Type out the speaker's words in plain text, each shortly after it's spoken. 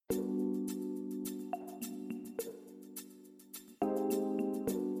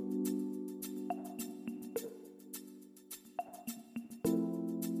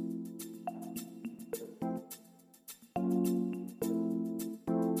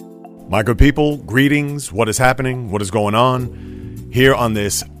My good people, greetings. What is happening? What is going on here on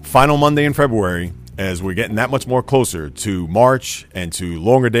this final Monday in February as we're getting that much more closer to March and to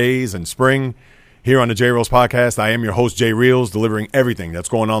longer days and spring here on the J Reels podcast. I am your host, J Reels, delivering everything that's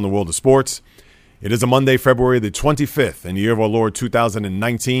going on in the world of sports. It is a Monday, February the 25th in the year of our Lord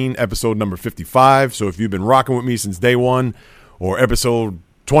 2019, episode number 55. So if you've been rocking with me since day one or episode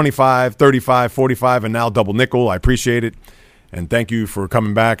 25, 35, 45, and now double nickel, I appreciate it. And thank you for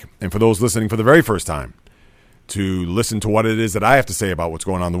coming back. And for those listening for the very first time to listen to what it is that I have to say about what's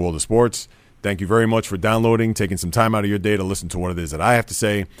going on in the world of sports, thank you very much for downloading, taking some time out of your day to listen to what it is that I have to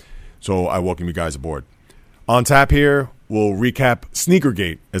say. So I welcome you guys aboard. On tap here, we'll recap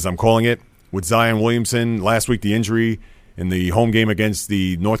SneakerGate, as I'm calling it, with Zion Williamson. Last week, the injury in the home game against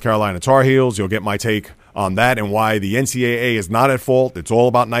the North Carolina Tar Heels. You'll get my take on that and why the NCAA is not at fault. It's all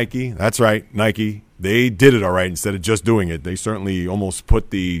about Nike. That's right, Nike. They did it all right instead of just doing it. They certainly almost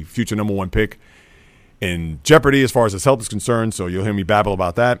put the future number one pick in jeopardy as far as his health is concerned, so you'll hear me babble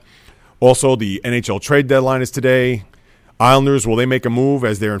about that. Also, the NHL trade deadline is today. Islanders, will they make a move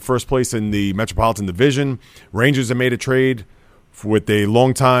as they're in first place in the Metropolitan Division? Rangers have made a trade with a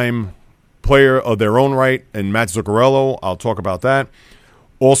longtime player of their own right, and Matt Zuccarello. I'll talk about that.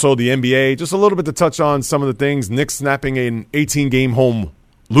 Also, the NBA, just a little bit to touch on some of the things. Knicks snapping an 18-game home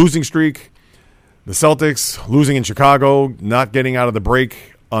losing streak. The Celtics losing in Chicago, not getting out of the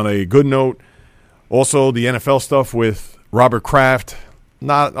break on a good note. Also, the NFL stuff with Robert Kraft.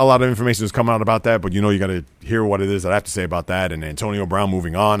 Not a lot of information is coming out about that, but you know you got to hear what it is that I have to say about that. And Antonio Brown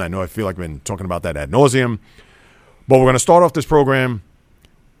moving on. I feel like I've been talking about that ad nauseum. But we're going to start off this program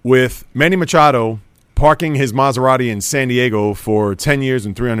with Manny Machado parking his Maserati in San Diego for 10 years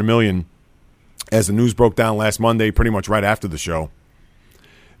and $300 million, as the news broke down last Monday, pretty much right after the show.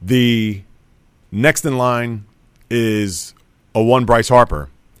 The next in line is a one Bryce Harper.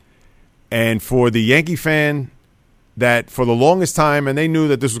 And for the Yankee fan that for the longest time, and they knew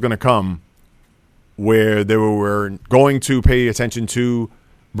that this was going to come, where they were going to pay attention to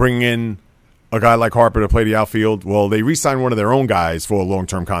bringing in a guy like Harper to play the outfield, well, they re-signed one of their own guys for a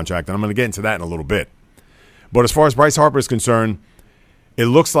long-term contract, and I'm going to get into that in a little bit. But as far as Bryce Harper is concerned, it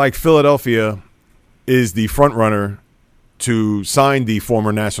looks like Philadelphia is the front runner to sign the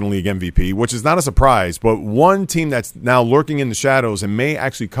former National League MVP, which is not a surprise, but one team that's now lurking in the shadows and may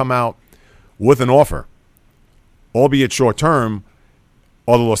actually come out with an offer, albeit short-term,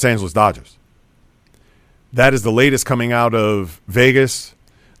 are the Los Angeles Dodgers. That is the latest coming out of Vegas,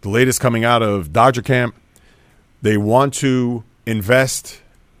 the latest coming out of Dodger camp. They want to invest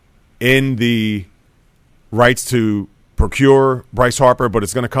in the rights to procure Bryce Harper, but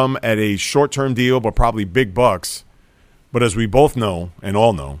it's going to come at a short-term deal, but probably big bucks. But as we both know, and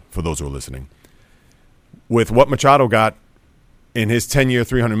all know, for those who are listening, with what Machado got in his 10-year,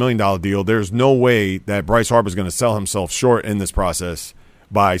 $300 million deal, there's no way that Bryce Harper is going to sell himself short in this process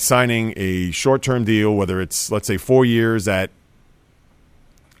by signing a short-term deal, whether it's, let's say, 4 years at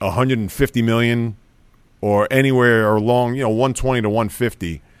 $150 million or anywhere along, 120 to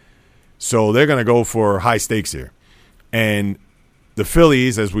 150. So they're going to go for high stakes here. And the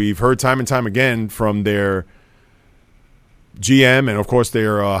Phillies, as we've heard time and time again from their GM and, of course,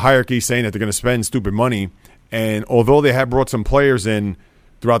 their hierarchy saying that they're going to spend stupid money. And although they have brought some players in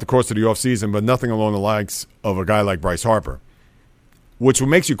throughout the course of the offseason, but nothing along the likes of a guy like Bryce Harper, which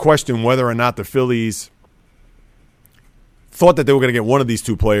makes you question whether or not the Phillies thought that they were going to get one of these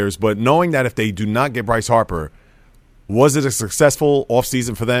two players. But knowing that if they do not get Bryce Harper, was it a successful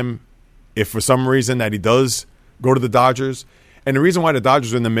offseason for them if for some reason that he does go to the Dodgers? And the reason why the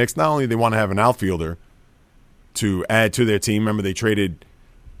Dodgers are in the mix, not only they want to have an outfielder to add to their team. Remember, they traded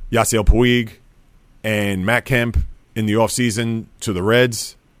Yasiel Puig and Matt Kemp in the offseason to the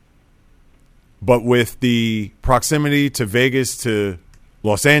Reds. But with the proximity to Vegas, to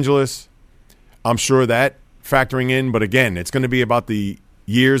Los Angeles, I'm sure that factoring in. But again, it's going to be about the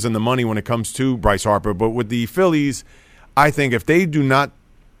years and the money when it comes to Bryce Harper. But with the Phillies, I think if they do not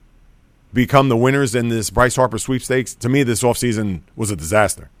become the winners in this Bryce Harper sweepstakes, to me this offseason was a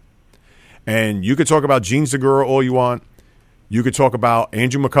disaster. And you could talk about Gene Segura all you want. You could talk about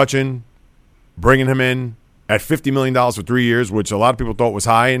Andrew McCutchen, bringing him in at $50 million for 3 years, which a lot of people thought was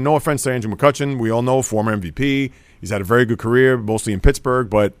high. And no offense to Andrew McCutchen. We all know, former MVP. He's had a very good career, mostly in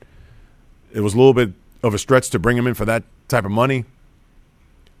Pittsburgh, but it was a little bit of a stretch to bring him in for that type of money.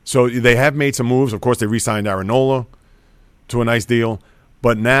 So they have made some moves. Of course, they re-signed Aaron Nola to a nice deal.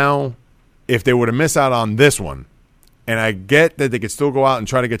 But now, if they were to miss out on this one, and I get that they could still go out and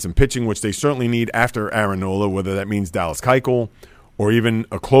try to get some pitching, which they certainly need after Aaron Nola, whether that means Dallas Keuchel or even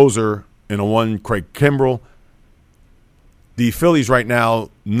a closer in a one, Craig Kimbrell. the Phillies right now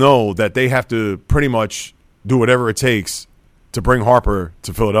know that they have to pretty much do whatever it takes to bring Harper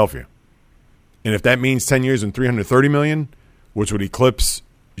to Philadelphia. And if that means 10 years and $330 million, which would eclipse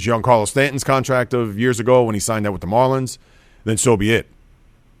Giancarlo Stanton's contract of years ago when he signed that with the Marlins, then so be it.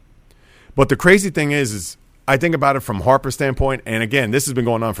 But the crazy thing is I think about it from Harper's standpoint, and again, this has been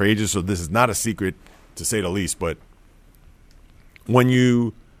going on for ages, so this is not a secret to say the least, but when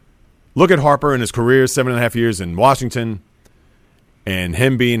you look at Harper and his career, 7.5 years in Washington, and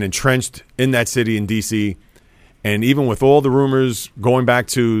him being entrenched in that city in D.C., and even with all the rumors going back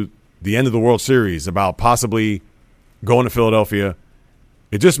to the end of the World Series about possibly going to Philadelphia,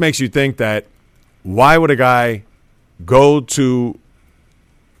 it just makes you think that why would a guy go to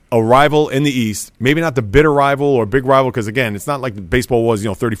a rival in the East, maybe not the bitter rival or big rival, because, again, it's not like baseball was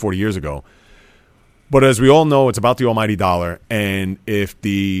 30, 40 years ago. But as we all know, it's about the almighty dollar, and if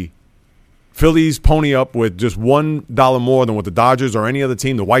the Phillies pony up with just $1 more than what the Dodgers or any other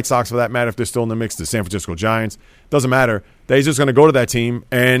team, the White Sox for that matter, if they're still in the mix, the San Francisco Giants, doesn't matter. They're just going to go to that team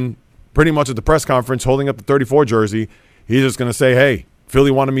and pretty much at the press conference holding up the 34 jersey, he's just going to say, hey,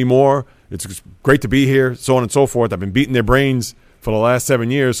 Philly wanted me more. It's great to be here, so on and so forth. I've been beating their brains for the last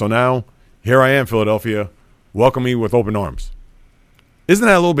 7 years, so now here I am, Philadelphia. Welcome me with open arms. Isn't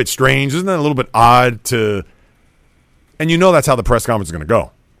that a little bit strange? Isn't that a little bit odd to – and that's how the press conference is going to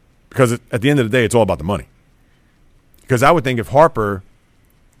go. Because at the end of the day, it's all about the money. Because I would think if Harper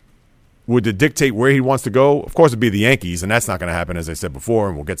were to dictate where he wants to go, of course it'd be the Yankees, and that's not going to happen, as I said before,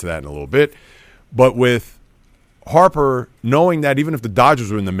 and we'll get to that in a little bit. But with Harper knowing that even if the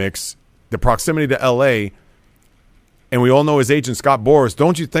Dodgers were in the mix, the proximity to L.A., and we all know his agent, Scott Boras,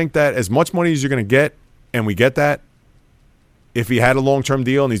 don't you think that as much money as you're going to get, and we get that, if he had a long-term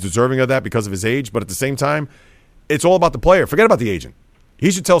deal and he's deserving of that because of his age, but at the same time, it's all about the player. Forget about the agent.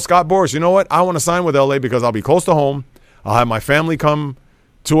 He should tell Scott Boras, you know what? I want to sign with L.A. because I'll be close to home. I'll have my family come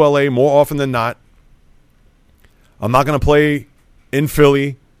to L.A. more often than not. I'm not going to play in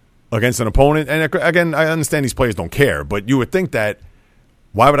Philly against an opponent. And again, I understand these players don't care, but you would think that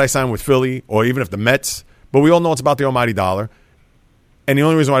why would I sign with Philly or even if the Mets? But we all know it's about the almighty dollar. And the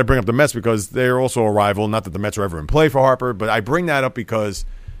only reason why I bring up the Mets because they're also a rival. Not that the Mets are ever in play for Harper, but I bring that up because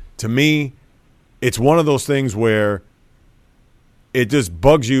to me, it's one of those things where it just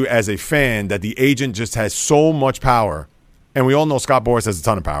bugs you as a fan that the agent just has so much power. And we all know Scott Boras has a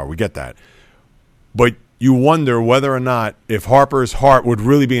ton of power. We get that. But you wonder whether or not if Harper's heart would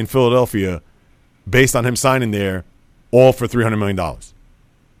really be in Philadelphia based on him signing there all for $300 million.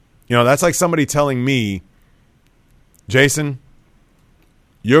 That's like somebody telling me, Jason,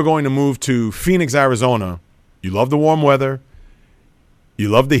 you're going to move to Phoenix, Arizona. You love the warm weather. You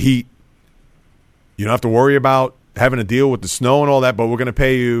love the heat. You don't have to worry about having to deal with the snow and all that, but we're going to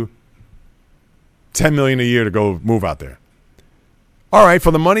pay you $10 million a year to go move out there. All right,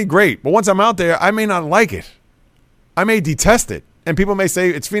 for the money, great. But once I'm out there, I may not like it. I may detest it. And people may say,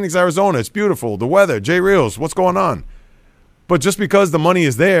 it's Phoenix, Arizona. It's beautiful. The weather, J Reels, what's going on? But just because the money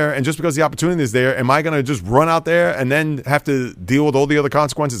is there and just because the opportunity is there, am I going to just run out there and then have to deal with all the other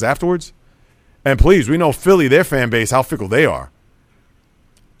consequences afterwards? And please, we know Philly, their fan base, how fickle they are.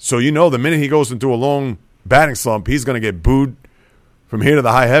 So the minute he goes into a long batting slump, he's going to get booed from here to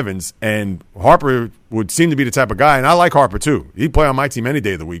the high heavens. And Harper would seem to be the type of guy, and I like Harper too. He'd play on my team any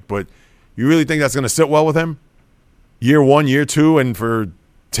day of the week, but you really think that's going to sit well with him? Year 1, year 2, and for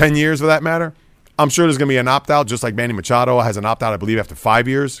 10 years for that matter? I'm sure there's going to be an opt-out, just like Manny Machado has an opt-out, I believe, after 5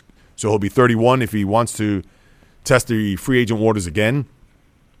 years. So he'll be 31 if he wants to test the free agent waters again.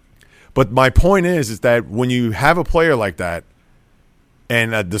 But my point is that when you have a player like that,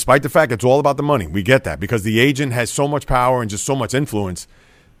 and despite the fact it's all about the money, we get that because the agent has so much power and just so much influence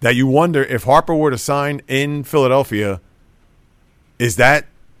that you wonder if Harper were to sign in Philadelphia, is that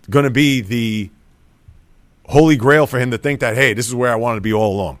going to be the holy grail for him to think that, hey, this is where I wanted to be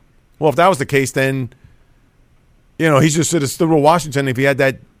all along? Well, if that was the case, then, he just should have stood with Washington if he had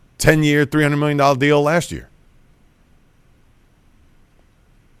that 10-year, $300 million deal last year.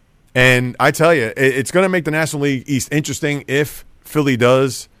 And I tell you, it's going to make the National League East interesting if Philly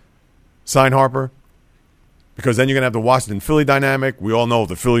does sign Harper, because then you're going to have the Washington-Philly dynamic. We all know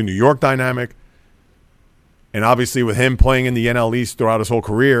the Philly-New York dynamic. And obviously with him playing in the NL East throughout his whole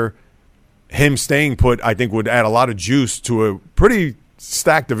career, him staying put, I think, would add a lot of juice to a pretty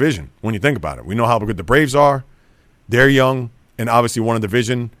stacked division when you think about it. We know how good the Braves are. They're young and obviously won a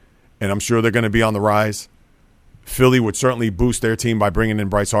division, and I'm sure they're going to be on the rise. Philly would certainly boost their team by bringing in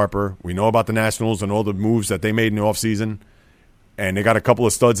Bryce Harper. We know about the Nationals and all the moves that they made in the offseason. And they got a couple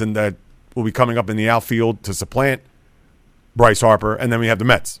of studs in that will be coming up in the outfield to supplant Bryce Harper. And then we have the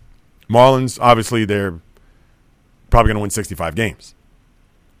Mets. Marlins, obviously, they're probably going to win 65 games.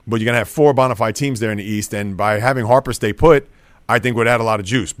 But you're going to have 4 bona fide teams there in the East, and by having Harper stay put, I think would add a lot of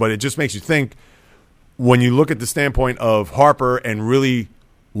juice. But it just makes you think, when you look at the standpoint of Harper and really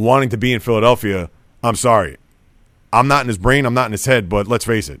wanting to be in Philadelphia, I'm sorry. I'm not in his brain, I'm not in his head, but let's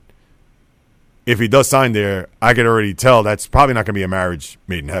face it. If he does sign there, I could already tell that's probably not going to be a marriage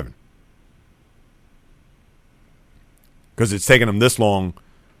made in heaven. Because it's taken him this long,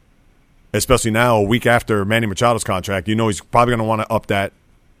 especially now, a week after Manny Machado's contract. You know he's probably going to want to up that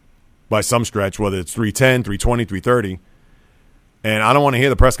by some stretch, whether it's 310, 320, 330. And I don't want to hear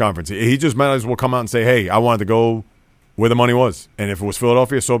the press conference. He just might as well come out and say, hey, I wanted to go where the money was. And if it was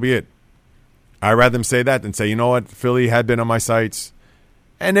Philadelphia, so be it. I'd rather them say that than say, you know what, Philly had been on my sights.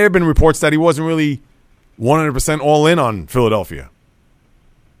 And there have been reports that he wasn't really 100% all in on Philadelphia.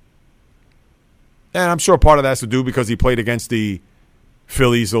 And I'm sure part of that has to do because he played against the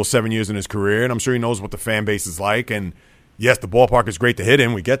Phillies those 7 years in his career, and I'm sure he knows what the fan base is like. And, yes, the ballpark is great to hit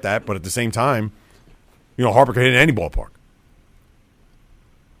in. We get that. But at the same time, you know, Harper could hit in any ballpark.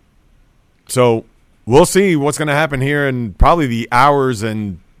 So we'll see what's going to happen here in probably the hours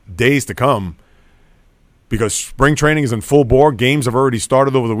and days to come, because spring training is in full bore. Games have already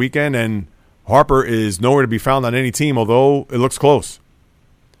started over the weekend, and Harper is nowhere to be found on any team, although it looks close.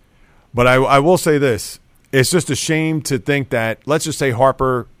 But I will say this. It's just a shame to think that, let's just say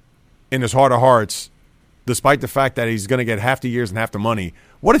Harper, in his heart of hearts, despite the fact that he's going to get half the years and half the money,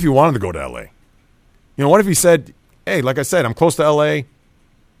 what if he wanted to go to L.A.? You know, what if he said, hey, like I said, I'm close to L.A.,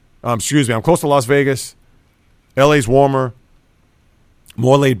 I'm close to Las Vegas. L.A.'s warmer,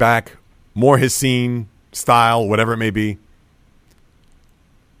 more laid back, more his scene, style, whatever it may be.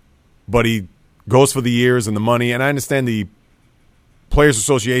 But he goes for the years and the money, and I understand the Players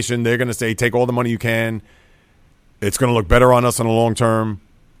Association, they're going to say, take all the money you can. It's going to look better on us in the long term.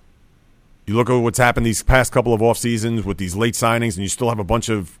 You look at what's happened these past couple of off seasons with these late signings, and you still have a bunch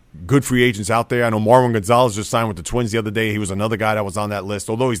of good free agents out there. I know Marwin Gonzalez just signed with the Twins the other day. He was another guy that was on that list,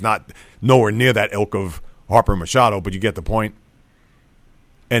 although he's not nowhere near that ilk of Harper and Machado, but you get the point.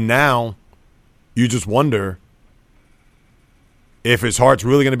 And now you just wonder if his heart's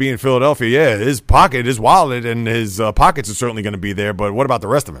really going to be in Philadelphia. Yeah, his pocket, his wallet, and his pockets are certainly going to be there, but what about the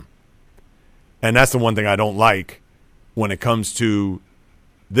rest of him? And that's the one thing I don't like when it comes to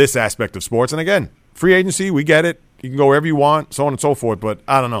this aspect of sports. And again, free agency, we get it. You can go wherever you want, so on and so forth, but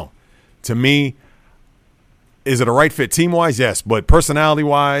I don't know. To me, is it a right fit team-wise? Yes, but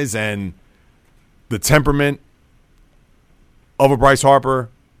personality-wise and the temperament of a Bryce Harper,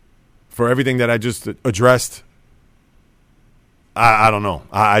 for everything that I just addressed, I don't know.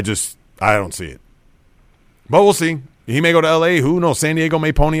 I don't see it. But we'll see. He may go to L.A. Who knows? San Diego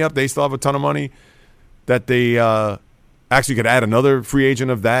may pony up. They still have a ton of money that they actually could add another free agent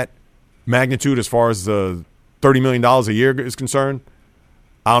of that magnitude as far as $30 million a year is concerned.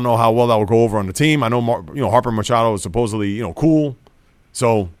 I don't know how well that will go over on the team. I know Harper Machado is supposedly cool.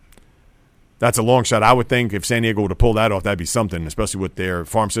 So that's a long shot. I would think if San Diego were to pull that off, that'd be something, especially with their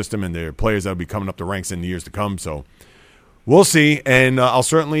farm system and their players that would be coming up the ranks in the years to come. So we'll see. And I'll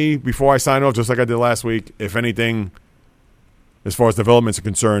certainly, before I sign off, just like I did last week, if anything, as far as developments are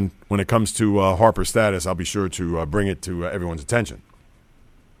concerned, when it comes to Harper's status, I'll be sure to bring it to everyone's attention.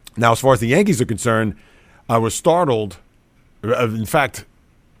 Now, as far as the Yankees are concerned, I was startled. In fact,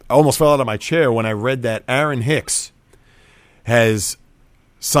 I almost fell out of my chair when I read that Aaron Hicks has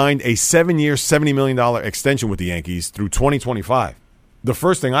signed a 7-year, $70 million extension with the Yankees through 2025. The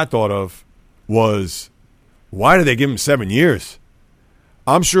first thing I thought of was, why did they give him 7 years?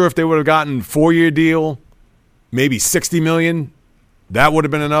 I'm sure if they would have gotten a 4-year deal, maybe $60 million, that would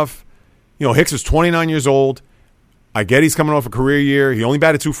have been enough. Hicks is 29 years old. I get he's coming off a career year. He only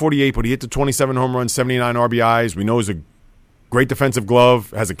batted .248, but he hit the 27 home runs, 79 RBIs. We know he's a great defensive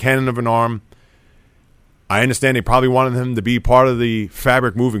glove, has a cannon of an arm. I understand they probably wanted him to be part of the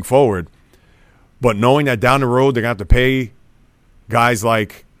fabric moving forward. But knowing that down the road they're going to have to pay guys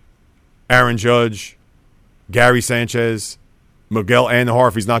like Aaron Judge, Gary Sanchez, Miguel Andujar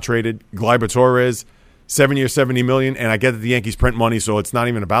if he's not traded, Gleyber Torres, 7 years, $70 million, and I get that the Yankees print money, so it's not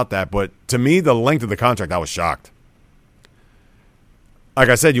even about that. But to me, the length of the contract, I was shocked. Like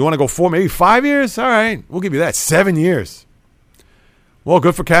I said, you want to go 4, maybe 5 years? All right, we'll give you that. 7 years. Well,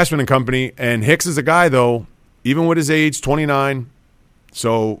 good for Cashman and company. And Hicks is a guy, though, even with his age, 29.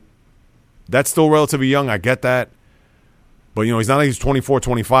 So that's still relatively young. I get that. But, he's not like he's 24,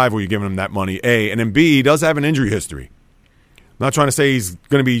 25 where you're giving him that money, A. And then B, he does have an injury history. I'm not trying to say he's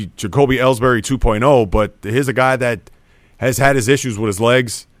going to be Jacoby Ellsbury 2.0, but here's a guy that has had his issues with his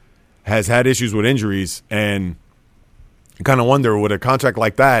legs, has had issues with injuries, and you kind of wonder with a contract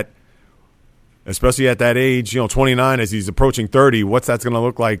like that, especially at that age, 29, as he's approaching 30, what's that's going to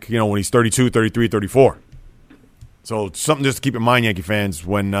look like, when he's 32, 33, 34. So something just to keep in mind, Yankee fans,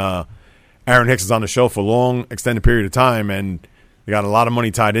 when Aaron Hicks is on the shelf for a long, extended period of time, and they got a lot of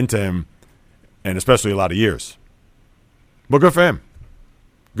money tied into him, and especially a lot of years. But good for him.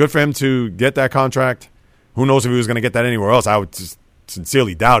 Good for him to get that contract. Who knows if he was going to get that anywhere else? I would just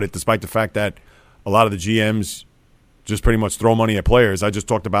sincerely doubt it, despite the fact that a lot of the GMs just pretty much throw money at players. I just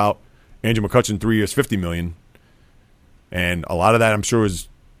talked about Andrew McCutchen, 3 years, $50 million. And a lot of that, I'm sure, is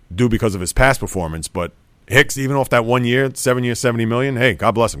due because of his past performance. But Hicks, even off that 1 year, 7 years, $70 million, hey,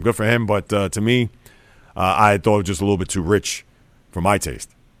 God bless him. Good for him. But to me, I thought it was just a little bit too rich for my taste.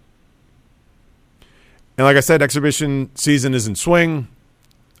 And like I said, exhibition season is in swing.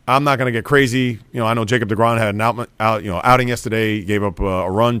 I'm not going to get crazy. I know Jacob deGrom had an outing yesterday, gave up a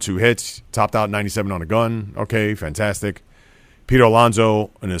run, 2 hits, topped out 97 on a gun. Okay, fantastic. Peter Alonso,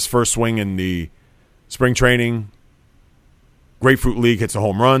 in his first swing in the spring training, Grapefruit League, hits a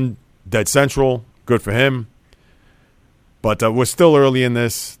home run, dead central. Good for him. But we're still early in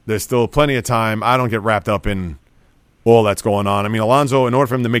this. There's still plenty of time. I don't get wrapped up in all that's going on. I mean, Alonso, in order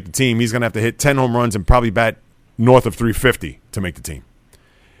for him to make the team, he's going to have to hit 10 home runs and probably bat north of 350 to make the team.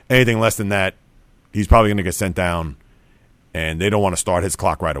 Anything less than that, he's probably going to get sent down, and they don't want to start his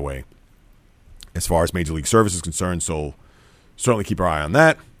clock right away as far as Major League Service is concerned. So certainly keep our eye on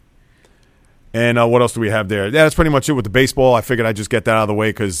that. And what else do we have there? Yeah, that's pretty much it with the baseball. I figured I'd just get that out of the way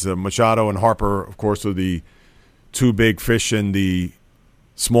because Machado and Harper, of course, are the 2 big fish in the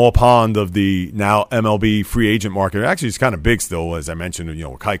small pond of the now MLB free agent market. Actually, it's kind of big still, as I mentioned, with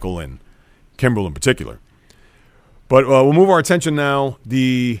Keuchel and Kimbrel in particular. But we'll move our attention now.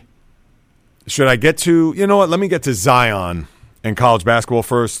 Should I get to, let me get to Zion and college basketball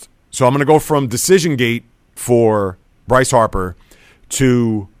first. So I'm going to go from DecisionGate for Bryce Harper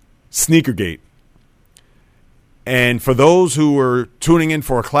to SneakerGate. And for those who were tuning in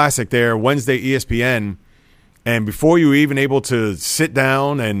for a classic there, Wednesday ESPN, and before you were even able to sit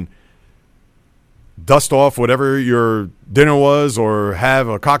down and dust off whatever your dinner was or have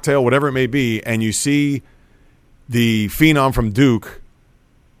a cocktail, whatever it may be, and you see the phenom from Duke,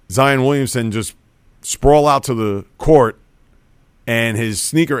 Zion Williamson, just sprawl out to the court and his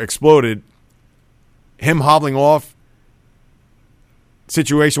sneaker exploded, him hobbling off,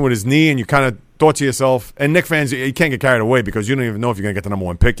 situation with his knee, and you kind of thought to yourself, and Knicks fans, you can't get carried away because you don't even know if you're going to get the number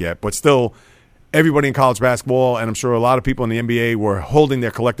 1 pick yet, but still, everybody in college basketball, and I'm sure a lot of people in the NBA, were holding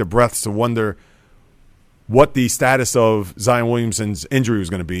their collective breaths to wonder what the status of Zion Williamson's injury was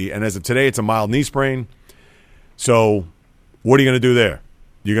going to be. And as of today, it's a mild knee sprain. So what are you going to do there?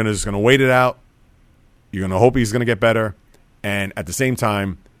 You're just going to wait it out. You're going to hope he's going to get better, and at the same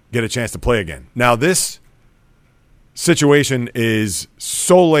time, get a chance to play again. Now, this situation is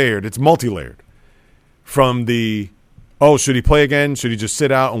so layered. It's multi-layered. From should he play again? Should he just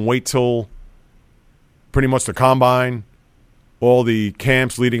sit out and wait till pretty much the combine, all the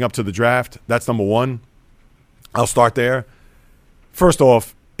camps leading up to the draft? That's number 1. I'll start there. First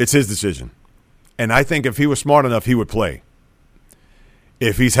off, it's his decision. And I think if he was smart enough, he would play.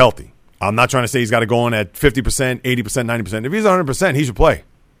 If he's healthy. I'm not trying to say he's got to go in at 50%, 80%, 90%. If he's 100%, he should play.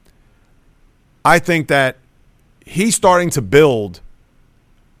 I think that he's starting to build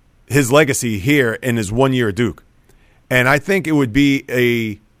his legacy here in his 1 year at Duke. And I think it would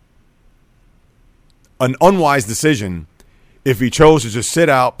be an unwise decision if he chose to just sit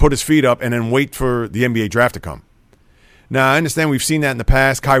out, put his feet up, and then wait for the NBA draft to come. Now, I understand we've seen that in the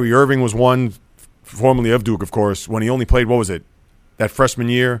past. Kyrie Irving was one, formerly of Duke, of course, when he only played, that freshman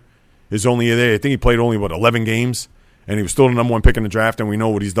year? His only year there. I think he played only, 11 games, and he was still the number 1 pick in the draft, and we know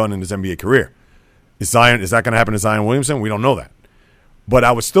what he's done in his NBA career. Is that going to happen to Zion Williamson? We don't know that. But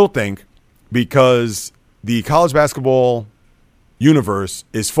I would still think, because the college basketball universe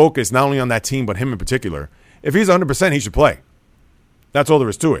is focused not only on that team, but him in particular, if he's 100%, he should play. That's all there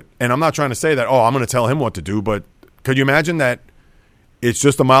is to it. And I'm not trying to say that, I'm going to tell him what to do, but could you imagine that it's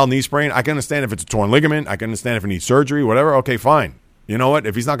just a mild knee sprain? I can understand if it's a torn ligament. I can understand if he needs surgery, whatever. Okay, fine. You know what?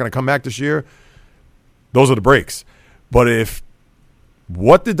 If he's not going to come back this year, those are the breaks. But if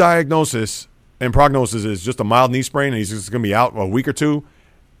what the diagnosis and prognosis is just a mild knee sprain and he's just going to be out a week or two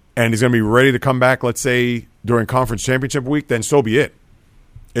and he's going to be ready to come back, let's say, during conference championship week, then so be it.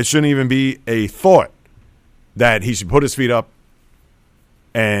 It shouldn't even be a thought that he should put his feet up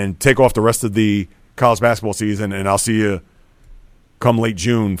and take off the rest of the college basketball season, and I'll see you come late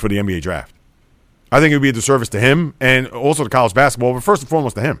June for the NBA draft. I think it would be a disservice to him and also to college basketball, but first and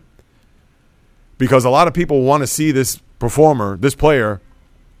foremost to him. Because a lot of people want to see this player,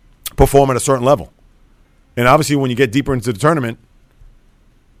 perform at a certain level. And obviously when you get deeper into the tournament,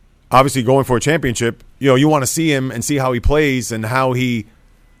 obviously going for a championship, you want to see him and see how he plays and how he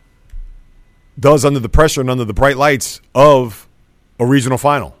does under the pressure and under the bright lights of a regional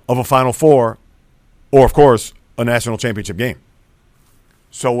final, of a Final Four, or, of course, a national championship game.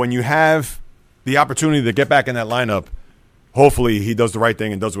 So when you have the opportunity to get back in that lineup, hopefully he does the right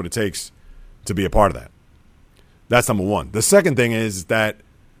thing and does what it takes to be a part of that. That's number one. The second thing is that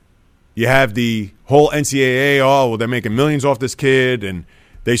you have the whole NCAA, they're making millions off this kid and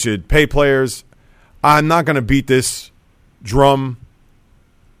they should pay players. I'm not going to beat this drum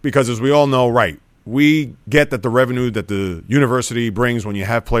because, as we all know, we get that the revenue that the university brings when you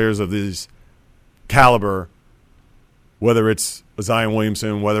have players of this caliber, whether it's a Zion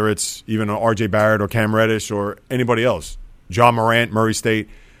Williamson, whether it's even an R.J. Barrett or Cam Reddish or anybody else, John Morant, Murray State,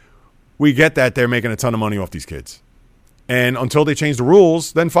 we get that they're making a ton of money off these kids. And until they change the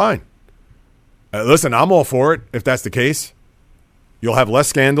rules, then fine. Listen, I'm all for it if that's the case. You'll have less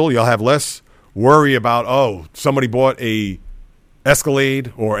scandal. You'll have less worry about, somebody bought a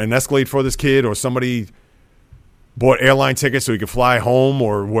Escalade or an Escalade for this kid, or somebody bought airline tickets so he could fly home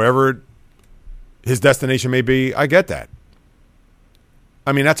or wherever his destination may be. I get that.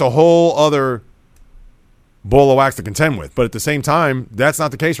 I mean, that's a whole other ball of wax to contend with. But at the same time, that's not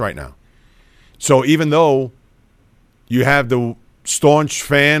the case right now. So even though you have the staunch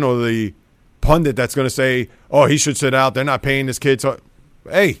fan or the pundit that's going to say, he should sit out, they're not paying this kid. So,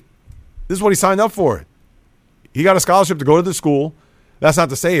 hey, this is what he signed up for. He got a scholarship to go to the school. That's not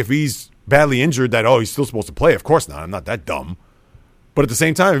to say if he's badly injured that, he's still supposed to play. Of course not. I'm not that dumb. But at the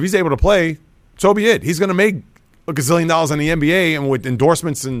same time, if he's able to play, so be it. He's going to make a gazillion dollars in the NBA, and with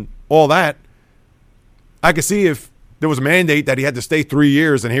endorsements and all that, I could see if there was a mandate that he had to stay 3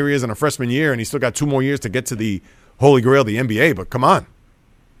 years, and here he is in a freshman year, and he's still got 2 more years to get to the holy grail, the NBA. But come on.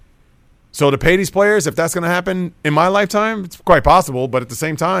 So to pay these players, if that's going to happen in my lifetime, it's quite possible. But at the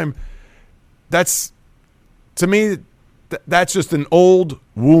same time, that's, to me, that's just an old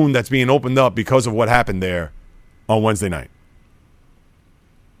wound that's being opened up because of what happened there on Wednesday night.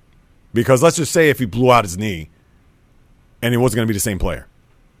 Because let's just say if he blew out his knee and he wasn't going to be the same player,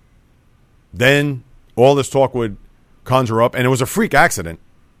 then all this talk would conjure up, and it was a freak accident.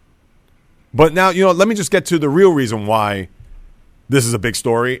 But now, let me just get to the real reason why this is a big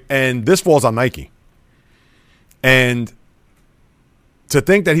story, and this falls on Nike. And to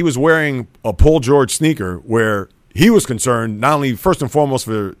think that he was wearing a Paul George sneaker where he was concerned not only first and foremost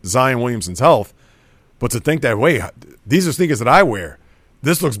for Zion Williamson's health, but to think that, wait, these are sneakers that I wear.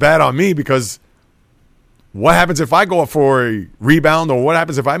 This looks bad on me because what happens if I go up for a rebound, or what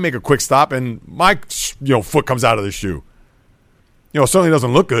happens if I make a quick stop and my foot comes out of the shoe? It certainly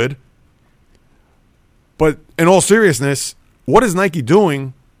doesn't look good. But in all seriousness, what is Nike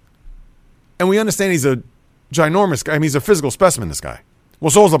doing? And we understand he's a ginormous guy. I mean, he's a physical specimen, this guy. Well,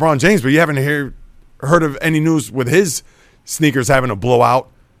 so is LeBron James, but you haven't heard of any news with his sneakers having a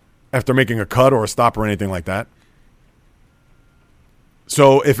blowout after making a cut or a stop or anything like that.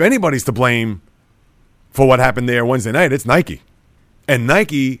 So if anybody's to blame for what happened there Wednesday night, it's Nike. And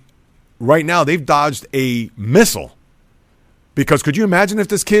Nike, right now, they've dodged a missile. Because could you imagine if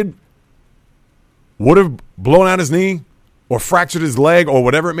this kid would have blown out his knee or fractured his leg or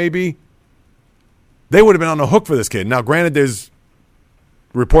whatever it may be? They would have been on the hook for this kid. Now, granted, there's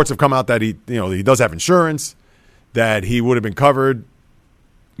reports have come out that he does have insurance, that he would have been covered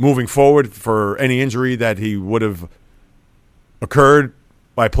moving forward for any injury that he would have occurred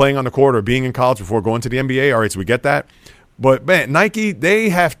by playing on the court or being in college before going to the NBA. All right, so we get that. But, man, Nike, they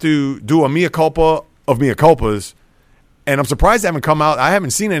have to do a mea culpa of mea culpas, and I'm surprised they haven't come out. I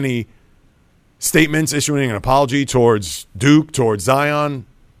haven't seen any statements issuing an apology towards Duke, towards Zion,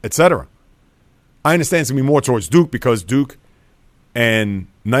 etc. I understand it's going to be more towards Duke because Duke and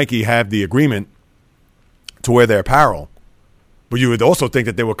Nike have the agreement to wear their apparel. But you would also think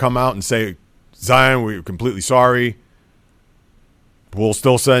that they would come out and say, Zion, we're completely sorry. We'll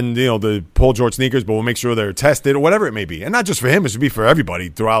still send, the Paul George sneakers, but we'll make sure they're tested or whatever it may be. And not just for him, it should be for everybody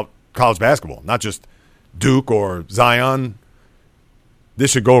throughout college basketball, not just Duke or Zion.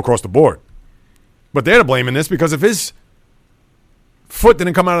 This should go across the board. But they're to blame in this because if his foot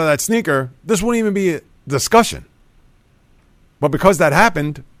didn't come out of that sneaker, this wouldn't even be a discussion. But because that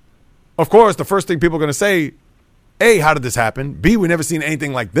happened, of course, the first thing people are going to say, A, how did this happen? B, we never seen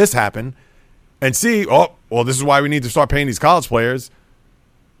anything like this happen. And C, this is why we need to start paying these college players.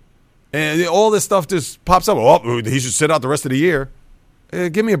 And all this stuff just pops up. He should sit out the rest of the year.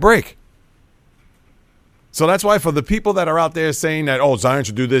 Give me a break. So that's why for the people that are out there saying that, Zion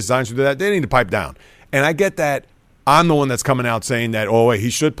should do this, Zion should do that, they need to pipe down. And I get that I'm the one that's coming out saying that, he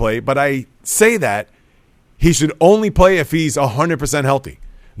should play. But I say that he should only play if he's 100% healthy.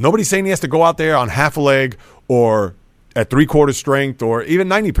 Nobody's saying he has to go out there on half a leg or at 3/4 strength or even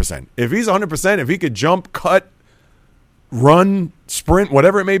 90%. If he's 100%, if he could jump, cut, run, sprint,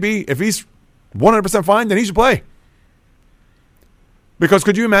 whatever it may be, if he's 100% fine, then he should play. Because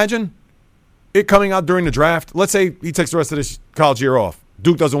could you imagine it coming out during the draft? Let's say he takes the rest of this college year off.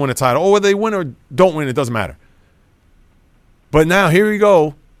 Duke doesn't win a title. Or whether they win or don't win, it doesn't matter. But now here you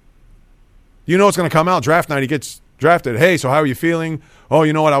go. You know it's going to come out. Draft night, he gets drafted. Hey, so how are you feeling? Oh,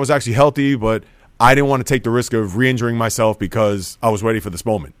 you know what? I was actually healthy, but I didn't want to take the risk of re-injuring myself because I was ready for this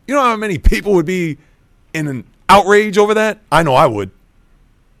moment. You know how many people would be in an outrage over that? I know I would.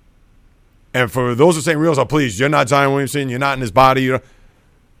 And for those who are saying, "Reals, oh, please, you're not Zion Williamson. You're not in his body."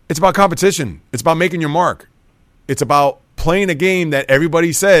 It's about competition. It's about making your mark. It's about playing a game that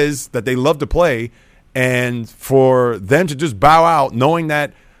everybody says that they love to play. And for them to just bow out knowing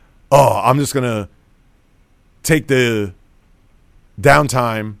that, oh, I'm just going to take the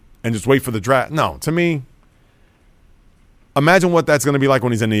downtime and just wait for the draft. No, to me, imagine what that's going to be like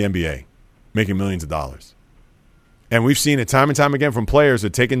when he's in the NBA, making millions of dollars. And we've seen it time and time again from players that are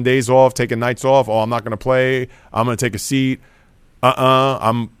taking days off, taking nights off. Oh, I'm not going to play. I'm going to take a seat.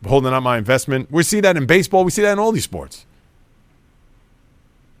 I'm holding out my investment. We see that in baseball. We see that in all these sports.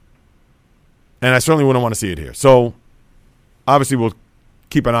 And I certainly wouldn't want to see it here. So, obviously, we'll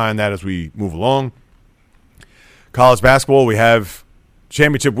keep an eye on that as we move along. College basketball, we have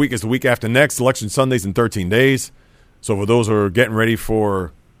championship week is the week after next. Selection Sunday's in 13 days. So, for those who are getting ready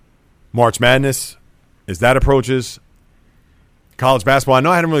for March Madness, as that approaches, college basketball, I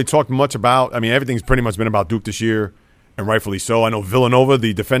know I hadn't really talked much about. I mean, everything's pretty much been about Duke this year, and rightfully so. I know Villanova,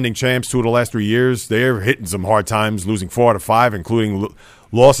 the defending champs 2 of the last 3 years, they're hitting some hard times, losing 4 out of 5, including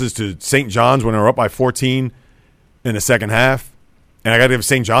losses to St. John's when they were up by 14 in the second half. And I got to give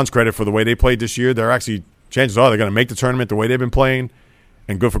St. John's credit for the way they played this year. They're actually, chances are they're going to make the tournament the way they've been playing,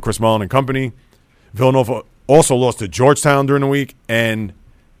 and good for Chris Mullin and company. Villanova also lost to Georgetown during the week, and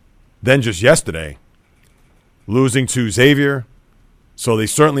then just yesterday, losing to Xavier. So they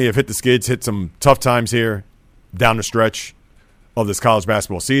certainly have hit the skids, hit some tough times here down the stretch of this college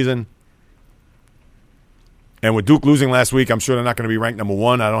basketball season. And with Duke losing last week, I'm sure they're not going to be ranked number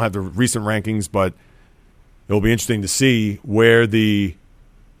 1. I don't have the recent rankings, but it'll be interesting to see where the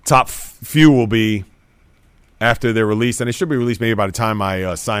top few will be after they're released. And they should be released maybe by the time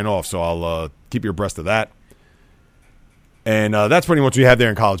I sign off, so I'll keep you abreast of that. And that's pretty much what we have there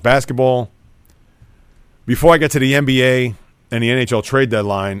in college basketball. Before I get to the NBA and the NHL trade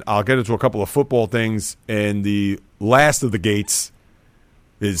deadline, I'll get into a couple of football things. And the last of the gates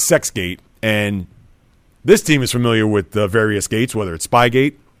is SexGate. And this team is familiar with the various gates, whether it's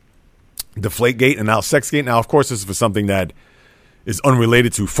Spygate, Deflategate, and now SexGate. Now, of course, this is for something that is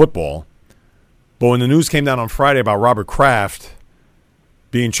unrelated to football. But when the news came down on Friday about Robert Kraft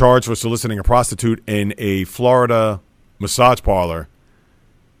being charged for soliciting a prostitute in a Florida massage parlor,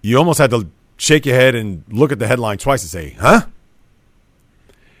 you almost had to shake your head and look at the headline twice and say, huh?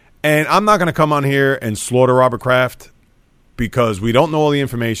 And I'm not going to come on here and slaughter Robert Kraft because we don't know all the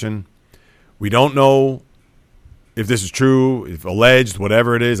information. We don't know if this is true, if alleged,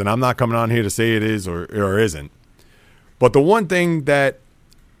 whatever it is. And I'm not coming on here to say it is or isn't. But the one thing that,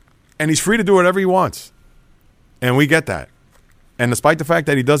 and he's free to do whatever he wants. And we get that. And despite the fact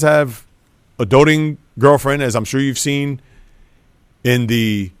that he does have a doting girlfriend, as I'm sure you've seen in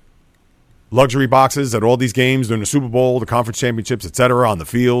the luxury boxes at all these games during the Super Bowl, the conference championships, etc., on the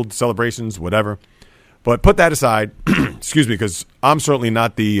field, celebrations, whatever. But put that aside, excuse me, because I'm certainly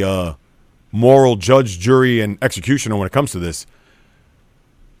not the moral judge, jury, and executioner when it comes to this.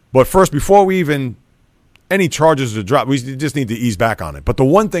 But first, before we even, any charges to drop, we just need to ease back on it. But the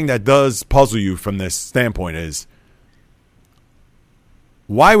one thing that does puzzle you from this standpoint is,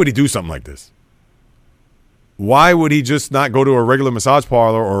 why would he do something like this? Why would he just not go to a regular massage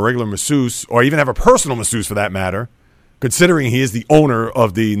parlor or a regular masseuse, or even have a personal masseuse for that matter, considering he is the owner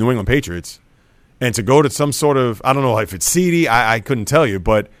of the New England Patriots, and to go to some sort of, I don't know if it's seedy, I couldn't tell you,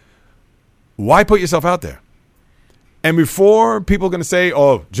 but why put yourself out there? And before people are going to say,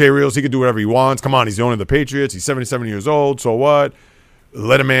 oh, Jay Reels, he can do whatever he wants. Come on, he's the owner of the Patriots. He's 77 years old, so what?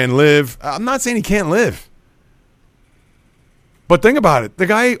 Let a man live. I'm not saying he can't live. But think about it. The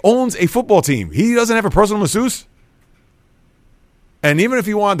guy owns a football team. He doesn't have a personal masseuse. And even if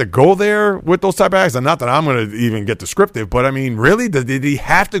he wanted to go there with those type of acts, and not that I'm going to even get descriptive, but I mean, really? Did he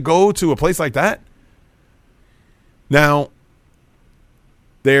have to go to a place like that? Now,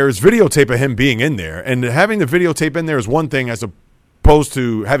 there's videotape of him being in there. And having the videotape in there is one thing as opposed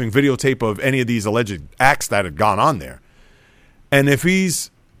to having videotape of any of these alleged acts that had gone on there. And if he's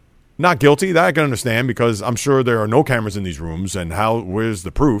Not guilty. That I can understand because I'm sure there are no cameras in these rooms. And where's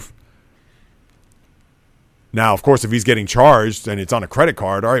the proof? Now, of course, if he's getting charged and it's on a credit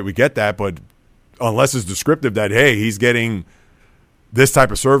card, all right, we get that. But unless it's descriptive that, hey, he's getting this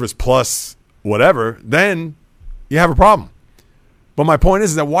type of service plus whatever, then you have a problem. But my point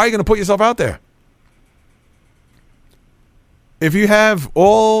is that why are you going to put yourself out there? If you have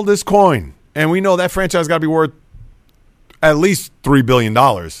all this coin, and we know that franchise got to be worth at least $3 billion,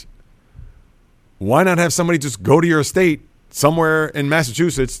 why not have somebody just go to your estate somewhere in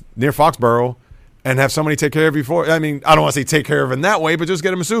Massachusetts near Foxborough and have somebody take care of you for? I mean, I don't want to say take care of in that way, but just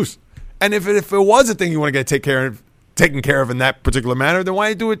get a masseuse. And if it was a thing you want to get taken care of in that particular manner, then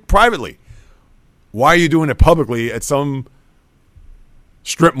why do it privately? Why are you doing it publicly at some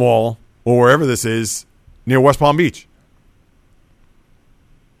strip mall or wherever this is near West Palm Beach?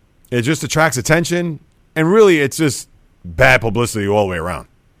 It just attracts attention, and really it's just bad publicity all the way around.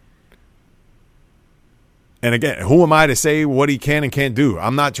 And again, who am I to say what he can and can't do?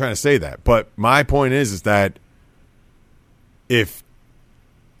 I'm not trying to say that. But my point is that if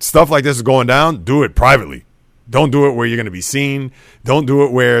stuff like this is going down, do it privately. Don't do it where you're going to be seen. Don't do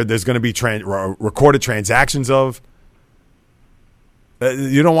it where there's going to be recorded transactions of.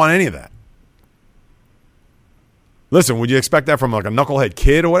 You don't want any of that. Listen, would you expect that from like a knucklehead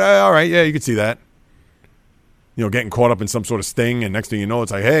kid or what? All right, yeah, you could see that. You know, getting caught up in some sort of sting, and next thing you know,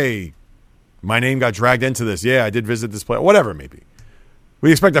 it's like, hey, my name got dragged into this. Yeah, I did visit this place. Whatever it may be.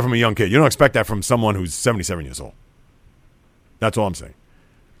 We expect that from a young kid. You don't expect that from someone who's 77 years old. That's all I'm saying.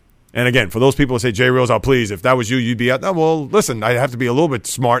 And again, for those people who say, Jay Reels, please, if that was you, you'd be out. No, well, listen, I have to be a little bit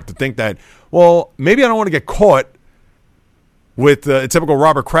smart to think that, well, maybe I don't want to get caught with a typical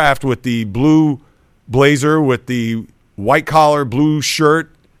Robert Kraft with the blue blazer with the white collar blue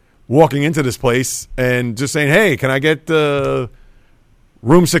shirt walking into this place and just saying, hey, can I get room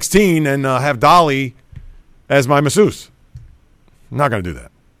 16 and have Dolly as my masseuse? I'm not going to do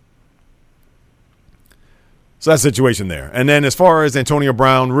that. So that situation there. And then as far as Antonio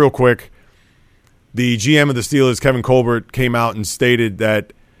Brown, real quick, the GM of the Steelers, Kevin Colbert, came out and stated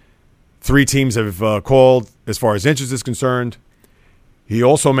that 3 teams have called as far as interest is concerned. He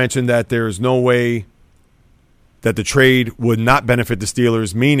also mentioned that there is no way that the trade would not benefit the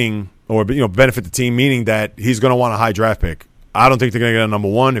Steelers, meaning, or benefit the team, meaning that he's going to want a high draft pick. I don't think they're going to get a number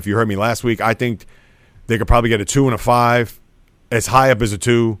 1. If you heard me last week, I think they could probably get a 2 and a 5, as high up as a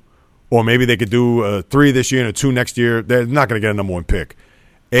 2, or maybe they could do a 3 this year and a 2 next year. They're not going to get a number 1 pick.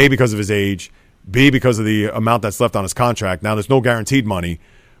 A, because of his age. B, because of the amount that's left on his contract. Now, there's no guaranteed money,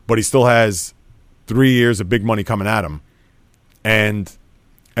 but he still has 3 years of big money coming at him. And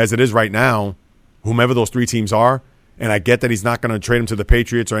as it is right now, whomever those 3 teams are, and I get that he's not going to trade him to the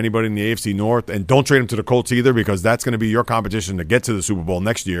Patriots or anybody in the AFC North, and don't trade him to the Colts either because that's going to be your competition to get to the Super Bowl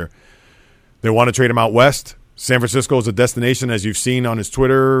next year. They want to trade him out west. San Francisco is a destination, as you've seen on his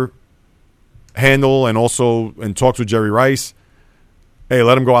Twitter handle and also in talks with Jerry Rice. Hey,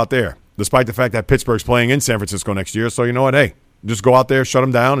 let him go out there, despite the fact that Pittsburgh's playing in San Francisco next year. So you know what? Hey, just go out there, shut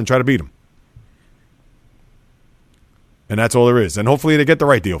him down, and try to beat him. And that's all there is. And hopefully they get the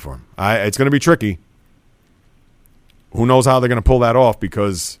right deal for him. It's going to be tricky. Who knows how they're going to pull that off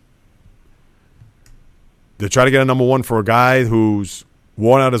because they try to get a number 1 for a guy who's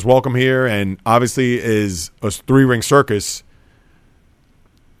worn out his welcome here and obviously is a 3-ring circus.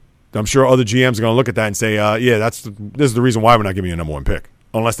 I'm sure other GMs are going to look at that and say, yeah, this is the reason why we're not giving you a number 1 pick,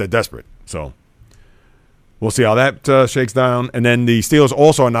 unless they're desperate. So we'll see how that shakes down. And then the Steelers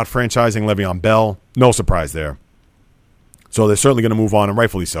also are not franchising Le'Veon Bell. No surprise there. So they're certainly going to move on, and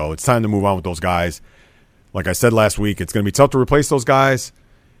rightfully so. It's time to move on with those guys. Like I said last week, it's going to be tough to replace those guys.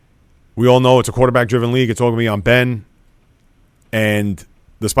 We all know it's a quarterback-driven league. It's all going to be on Ben. And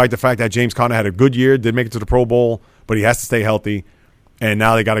despite the fact that James Conner had a good year, did make it to the Pro Bowl, but he has to stay healthy. And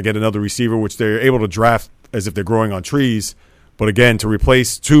now they got to get another receiver, which they're able to draft as if they're growing on trees. But again, to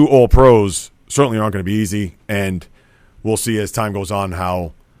replace 2 All-Pros certainly aren't going to be easy. And we'll see as time goes on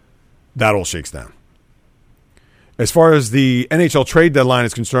how that all shakes down. As far as the NHL trade deadline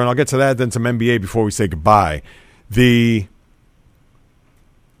is concerned, I'll get to that, then some NBA before we say goodbye. The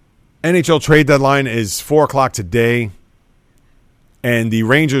NHL trade deadline is 4 o'clock today, and the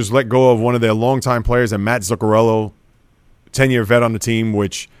Rangers let go of one of their longtime players, and Matt Zuccarello, 10-year vet on the team,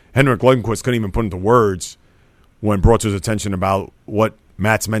 which Henrik Lundqvist couldn't even put into words when brought to his attention about what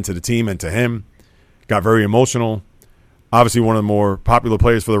Matt's meant to the team and to him. Got very emotional. Obviously one of the more popular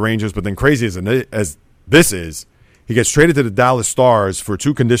players for the Rangers, but then crazy as this is, he gets traded to the Dallas Stars for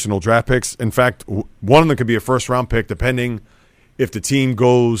 2 conditional draft picks. In fact, one of them could be a first-round pick, depending if the team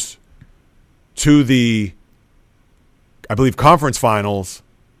goes to the, I believe, conference finals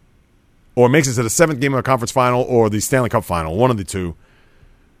or makes it to the 7th game of the conference final or the Stanley Cup final, one of the two.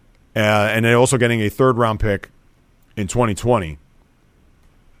 And they're also getting a 3rd-round pick in 2020.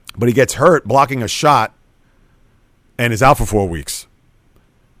 But he gets hurt blocking a shot and is out for 4 weeks.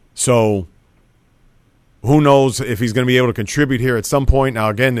 So who knows if he's going to be able to contribute here at some point. Now,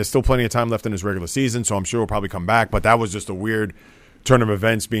 again, there's still plenty of time left in his regular season, so I'm sure he'll probably come back. But that was just a weird turn of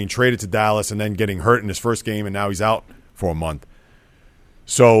events, being traded to Dallas and then getting hurt in his first game, and now he's out for a month.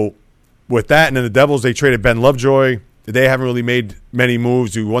 So with that, and then the Devils, they traded Ben Lovejoy. They haven't really made many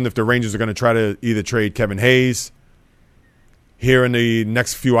moves. You wonder if the Rangers are going to try to either trade Kevin Hayes here in the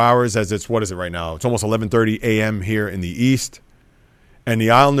next few hours, as it's, what is it right now? It's almost 11:30 a.m. here in the East. And the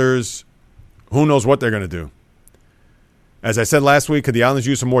Islanders, who knows what they're going to do. As I said last week, could the Islanders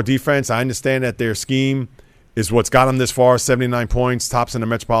use some more defense? I understand that their scheme is what's got them this far, 79 points, tops in the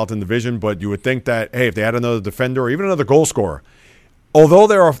Metropolitan Division. But you would think that, hey, if they had another defender or even another goal scorer, although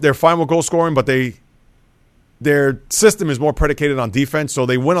they're fine with goal scoring, but their system is more predicated on defense, so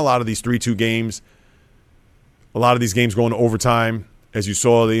they win a lot of these 3-2 games. A lot of these games going to overtime, as you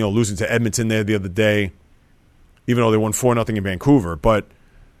saw, losing to Edmonton there the other day, even though they won 4-0 in Vancouver. But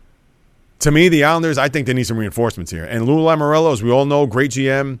to me, the Islanders, I think they need some reinforcements here. And Lou Lamoriello, as we all know, great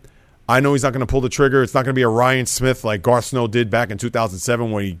GM. I know he's not going to pull the trigger. It's not going to be a Ryan Smith like Garth Snow did back in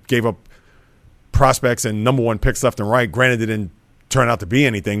 2007 when he gave up prospects and number 1 picks left and right. Granted, it didn't turn out to be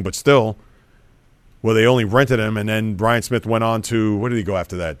anything, but still, where they only rented him. And then Ryan Smith went on to, where did he go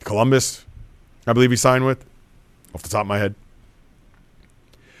after that? Columbus, I believe he signed with, off the top of my head.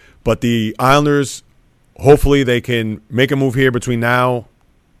 But the Islanders, hopefully they can make a move here between now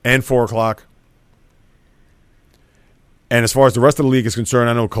and 4 o'clock. And as far as the rest of the league is concerned,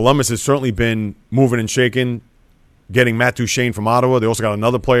 I know Columbus has certainly been moving and shaking, getting Matt Duchene from Ottawa. They also got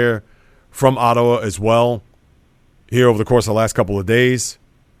another player from Ottawa as well here over the course of the last couple of days.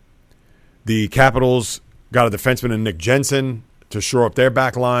 The Capitals got a defenseman in Nick Jensen to shore up their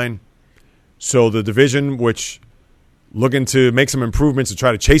back line. So the division, which looking to make some improvements to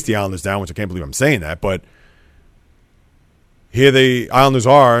try to chase the Islanders down, which I can't believe I'm saying that, but here the Islanders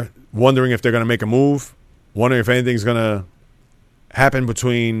are wondering if they're going to make a move, wondering if anything's going to happen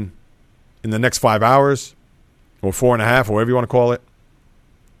in the next 5 hours or 4.5, or whatever you want to call it.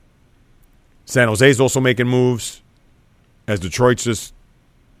 San Jose's also making moves, as Detroit just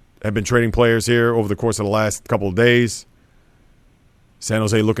have been trading players here over the course of the last couple of days. San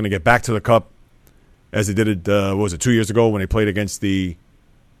Jose looking to get back to the Cup, as they did it, 2 years ago when they played against 3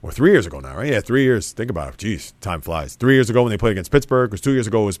 years ago now, right? Yeah, 3 years. Think about it. Jeez, time flies. 3 years ago when they played against Pittsburgh, because 2 years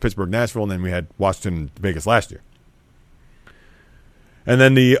ago was Pittsburgh-Nashville, and then we had Washington-Vegas last year. And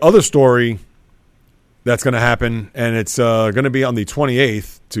then the other story that's going to happen, and it's going to be on the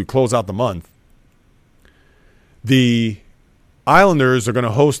 28th to close out the month. The Islanders are going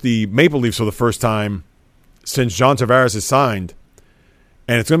to host the Maple Leafs for the first time since John Tavares is signed,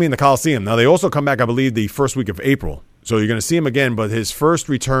 and it's going to be in the Coliseum. Now, they also come back, I believe, the first week of April. So you're going to see him again, but his first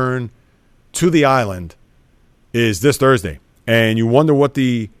return to the island is this Thursday. And you wonder what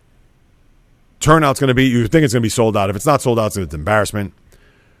the turnout's going to be. You think it's going to be sold out. If it's not sold out, it's an embarrassment.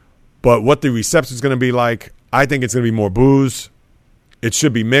 But what the reception is going to be like, I think it's going to be more booze. It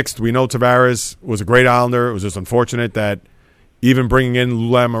should be mixed. We know Tavares was a great Islander. It was just unfortunate that even bringing in Lou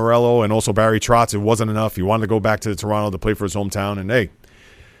Lamoriello and also Barry Trotz, it wasn't enough. He wanted to go back to Toronto to play for his hometown. And, hey,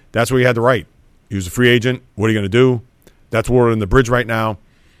 that's where he had the right. He was a free agent. What are you going to do? That's water in the bridge right now.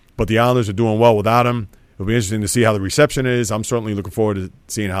 But the Islanders are doing well without him. It'll be interesting to see how the reception is. I'm certainly looking forward to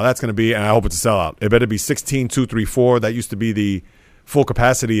seeing how that's going to be, and I hope it's a sellout. It better be 16,234. That used to be the full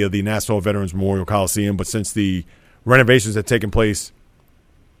capacity of the Nassau Veterans Memorial Coliseum, but since the renovations have taken place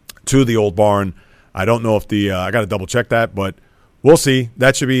to the old barn, I don't know if I got to double check that, but we'll see.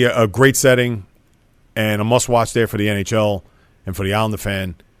 That should be a great setting and a must-watch there for the NHL and for the Islander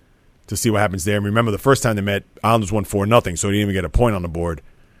fan to see what happens there. And remember, the first time they met, Islanders won 4-0, so they didn't even get a point on the board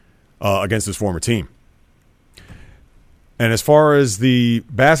against his former team. And as far as the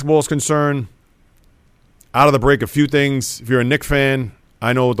basketball is concerned, out of the break, a few things. If you're a Knicks fan,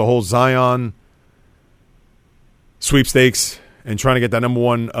 I know the whole Zion sweepstakes and trying to get that number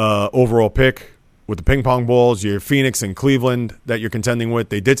 1 overall pick with the ping pong balls, your Phoenix and Cleveland that you're contending with.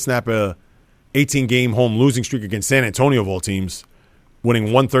 They did snap a 18-game home losing streak against San Antonio of all teams, winning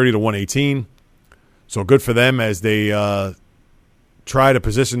 130-118. So good for them as they try to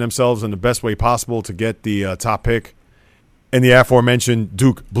position themselves in the best way possible to get the top pick in the aforementioned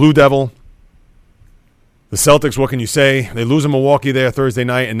Duke Blue Devil. The Celtics, what can you say? They lose in Milwaukee there Thursday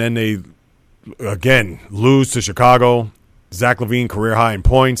night, and then they, again, lose to Chicago. Zach LaVine, career high in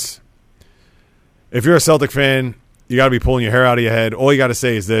points. If you're a Celtic fan, you got to be pulling your hair out of your head. All you got to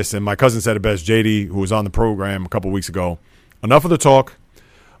say is this, and my cousin said it best, JD, who was on the program a couple weeks ago. Enough of the talk,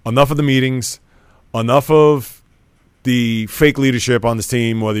 enough of the meetings, enough of the fake leadership on this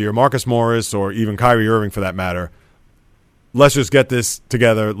team, whether you're Marcus Morris or even Kyrie Irving for that matter. Let's just get this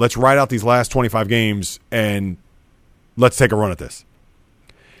together. Let's ride out these last 25 games, and let's take a run at this.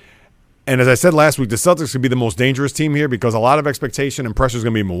 And as I said last week, the Celtics could be the most dangerous team here because a lot of expectation and pressure is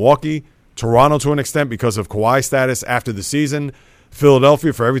going to be in Milwaukee, Toronto to an extent because of Kawhi's status after the season,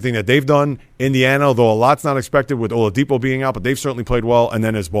 Philadelphia for everything that they've done, Indiana, although a lot's not expected with Oladipo being out, but they've certainly played well, and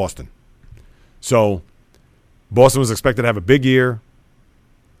then there's Boston. So Boston was expected to have a big year.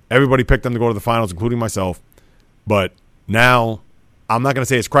 Everybody picked them to go to the finals, including myself. But now, I'm not going to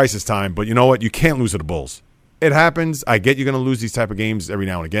say it's crisis time, but you know what? You can't lose to the Bulls. It happens. I get you're going to lose these type of games every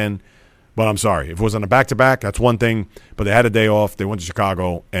now and again. But I'm sorry. If it was on a back-to-back, that's one thing. But they had a day off. They went to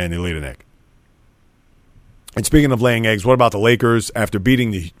Chicago, and they laid an egg. And speaking of laying eggs, what about the Lakers? After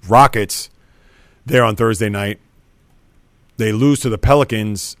beating the Rockets there on Thursday night, they lose to the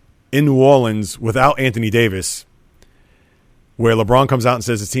Pelicans in New Orleans without Anthony Davis, where LeBron comes out and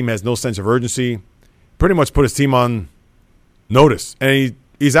says his team has no sense of urgency. Pretty much put his team on notice. And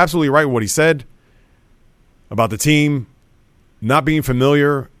he's absolutely right with what he said about the team not being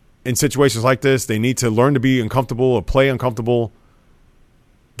familiar in situations like this. They need to learn to be uncomfortable or play uncomfortable,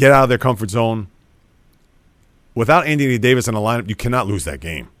 get out of their comfort zone. Without Anthony Davis in the lineup, you cannot lose that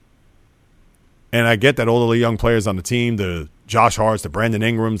game. And I get that all the young players on the team, the Josh Harts, the Brandon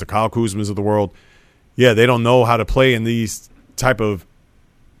Ingrams, the Kyle Kuzmas of the world, yeah, they don't know how to play in these type of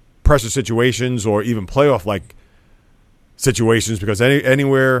pressure situations or even playoff-like situations because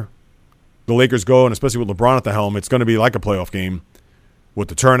anywhere the Lakers go, and especially with LeBron at the helm, it's going to be like a playoff game with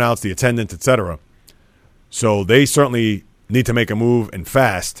the turnouts, the attendance, etc. So they certainly need to make a move and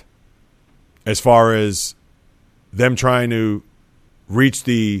fast as far as them trying to reach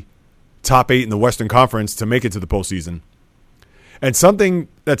the top 8 in the Western Conference to make it to the postseason. And something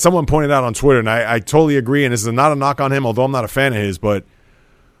that someone pointed out on Twitter, and I totally agree, and this is not a knock on him, although I'm not a fan of his, but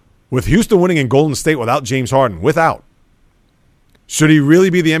with Houston winning in Golden State without James Harden, should he really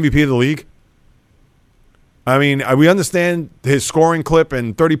be the MVP of the league? I mean, we understand his scoring clip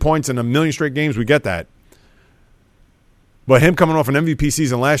and 30 points in a million straight games. We get that. But him coming off an MVP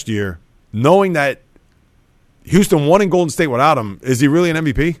season last year, knowing that Houston won in Golden State without him, is he really an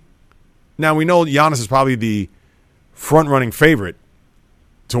MVP? Now, we know Giannis is probably the front-running favorite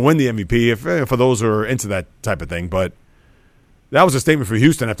to win the MVP for those who are into that type of thing. But that was a statement for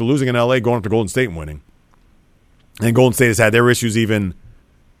Houston after losing in L.A., going up to Golden State and winning. And Golden State has had their issues. Even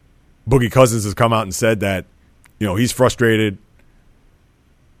Boogie Cousins has come out and said that, he's frustrated.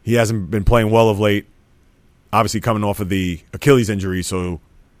 He hasn't been playing well of late, obviously coming off of the Achilles injury. So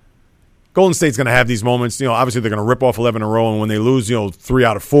Golden State's going to have these moments. Obviously they're going to rip off 11 in a row, and when they lose, 3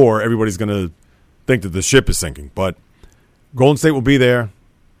 out of 4, everybody's going to think that the ship is sinking. But Golden State will be there,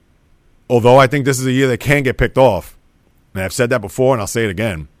 although I think this is a year they can get picked off. And I've said that before, and I'll say it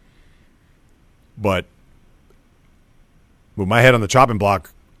again. But with my head on the chopping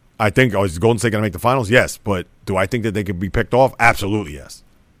block, I think, is Golden State going to make the finals? Yes. But do I think that they could be picked off? Absolutely, yes.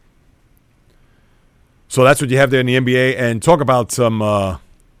 So that's what you have there in the NBA. And talk about some, talk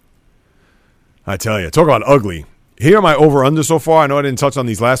about ugly. Here are my over-under so far. I know I didn't touch on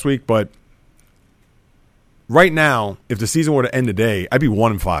these last week, but right now, if the season were to end today, I'd be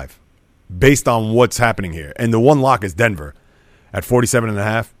 1-5 based on what's happening here. And the one lock is Denver at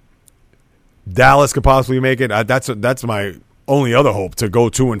 47.5. Dallas could possibly make it. That's my only other hope, to go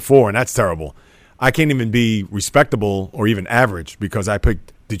 2-4, and that's terrible. I can't even be respectable or even average because I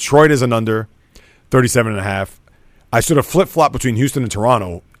picked Detroit as an under, 37.5. I should have flip-flopped between Houston and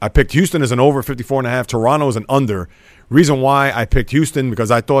Toronto. I picked Houston as an over, 54.5. Toronto as an under. Reason why I picked Houston,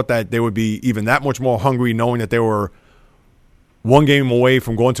 because I thought that they would be even that much more hungry, knowing that they were one game away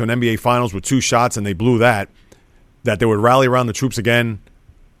from going to an NBA Finals with 2 shots, and they blew that they would rally around the troops again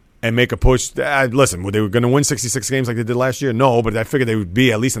and make a push. Listen, were they going to win 66 games like they did last year? No, but I figured they would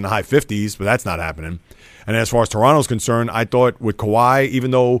be at least in the high 50s, but that's not happening. And as far as Toronto's concerned, I thought with Kawhi,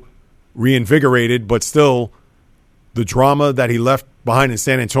 even though reinvigorated, but still the drama that he left behind in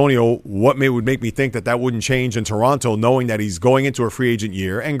San Antonio, would make me think that wouldn't change in Toronto, knowing that he's going into a free agent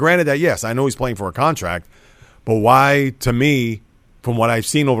year. And granted that, yes, I know he's playing for a contract, but why, to me, from what I've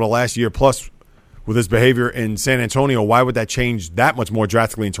seen over the last year plus with his behavior in San Antonio, why would that change that much more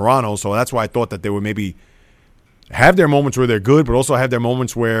drastically in Toronto? So that's why I thought that they would maybe have their moments where they're good, but also have their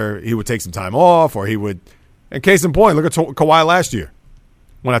moments where he would take some time off, or he would, and case in point, look at Kawhi last year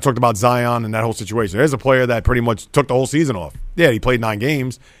when I talked about Zion and that whole situation. There's a player that pretty much took the whole season off. Yeah, he played 9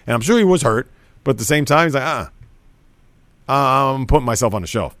 games, and I'm sure he was hurt, but at the same time, he's like, I'm putting myself on the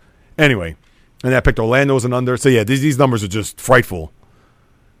shelf. Anyway, and I picked Orlando as an under. So, yeah, these numbers are just frightful.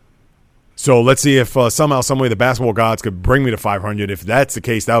 So let's see if somehow, some way, the basketball gods could bring me to 500. If that's the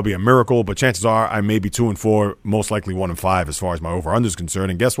case, that would be a miracle. But chances are I may be 2-4, most likely 1-5 as far as my over-under is concerned.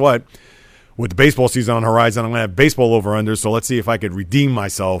 And guess what? With the baseball season on the horizon, I'm going to have baseball over-unders. So let's see if I could redeem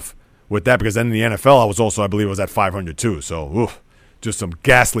myself with that. Because then in the NFL, I believe I was at 500 too. So just some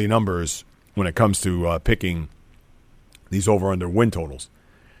ghastly numbers when it comes to picking these over-under win totals.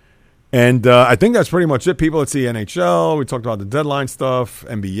 And I think that's pretty much it, people. Let's see, NHL. We talked about the deadline stuff,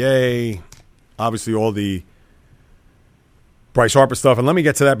 NBA, obviously all the Bryce Harper stuff. And let me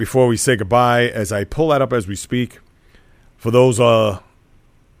get to that before we say goodbye as I pull that up as we speak. For those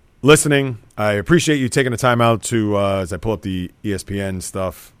listening, I appreciate you taking the time out to, as I pull up the ESPN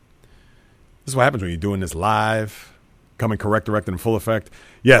stuff. This is what happens when you're doing this live, coming correct, direct, and in full effect.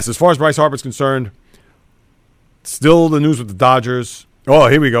 Yes, as far as Bryce Harper is concerned, still the news with the Dodgers. Oh,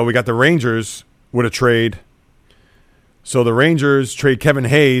 here we go. We got the Rangers with a trade. So the Rangers trade Kevin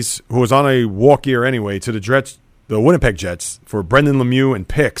Hayes, who was on a walk year anyway, to the Winnipeg Jets for Brendan Lemieux and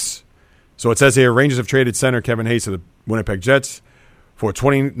picks. So it says here, Rangers have traded center Kevin Hayes to the Winnipeg Jets for a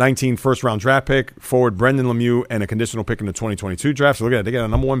 2019 first-round draft pick, forward Brendan Lemieux, and a conditional pick in the 2022 draft. So look at that. They get a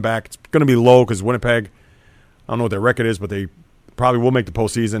number one back. It's going to be low because Winnipeg, I don't know what their record is, but they probably will make the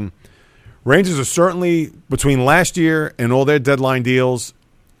postseason. Rangers are certainly, between last year and all their deadline deals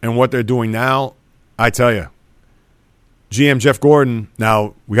and what they're doing now, I tell you, GM Jeff Gordon,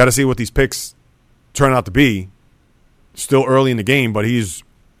 now we got to see what these picks turn out to be. Still early in the game, but he's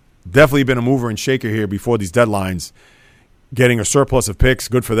definitely been a mover and shaker here before these deadlines, getting a surplus of picks,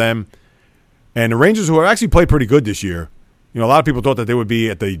 good for them. And the Rangers, who have actually played pretty good this year, a lot of people thought that they would be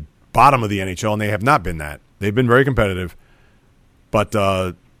at the bottom of the NHL, and they have not been that. They've been very competitive.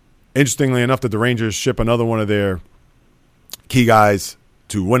 But interestingly enough, that the Rangers ship another one of their key guys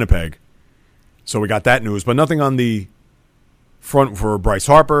to Winnipeg. So we got that news. But nothing on the front for Bryce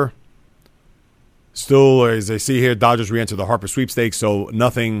Harper. Still, as I see here, Dodgers re-enter the Harper sweepstakes. So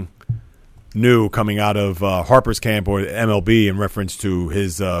nothing new coming out of Harper's camp or MLB in reference to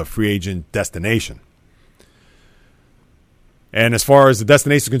his free agent destination. And as far as the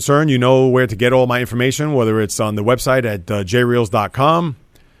destination is concerned, you know where to get all my information, whether it's on the website at jreels.com,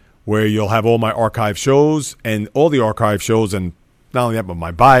 where you'll have all my archive shows and all the archive shows, and not only that, but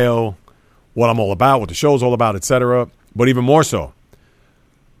my bio, what I'm all about, what the show's all about, etc. But even more so,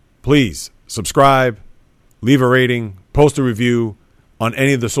 please subscribe, leave a rating, post a review on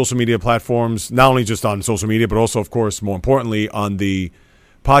any of the social media platforms, not only just on social media, but also, of course, more importantly, on the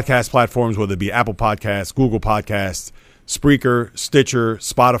podcast platforms, whether it be Apple Podcasts, Google Podcasts, Spreaker, Stitcher,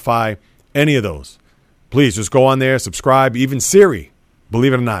 Spotify, any of those. Please just go on there, subscribe, even Siri.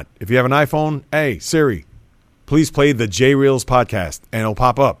 Believe it or not, if you have an iPhone, hey, Siri, please play the J Reels podcast, and it'll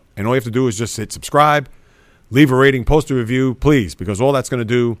pop up. And all you have to do is just hit subscribe, leave a rating, post a review, please, because all that's going to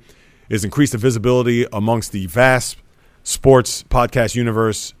do is increase the visibility amongst the vast sports podcast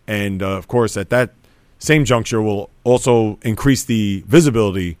universe. And, of course, at that same juncture will also increase the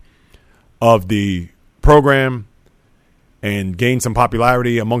visibility of the program and gain some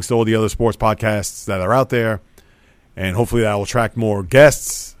popularity amongst all the other sports podcasts that are out there. And hopefully that will attract more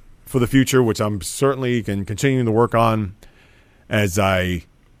guests for the future, which I'm certainly can continue to work on as I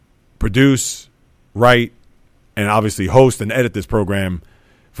produce, write, and obviously host and edit this program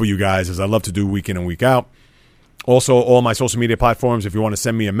for you guys, as I love to do week in and week out. Also, all my social media platforms, if you want to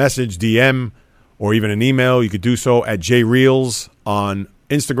send me a message, DM, or even an email, you could do so at jreels on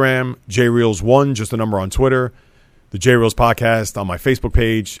Instagram, jreels1, just a number on Twitter, the J-Reels Podcast on my Facebook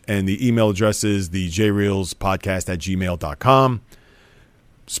page, and the email address is the jreelspodcast@gmail.com.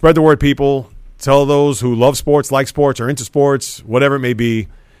 Spread the word, people. Tell those who love sports, like sports, or into sports, whatever it may be,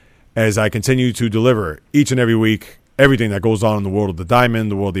 as I continue to deliver each and every week everything that goes on in the world of the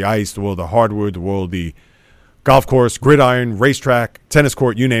diamond, the world of the ice, the world of the hardwood, the world of the golf course, gridiron, racetrack, tennis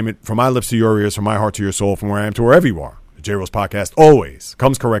court, you name it, from my lips to your ears, from my heart to your soul, from where I am to wherever you are. The J-Reels Podcast always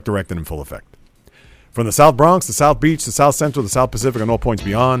comes correct, direct, and in full effect. From the South Bronx, the South Beach, the South Central, the South Pacific, and all points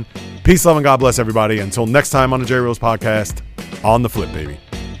beyond. Peace, love, and God bless everybody. Until next time on the J-Reels Podcast, on the flip, baby.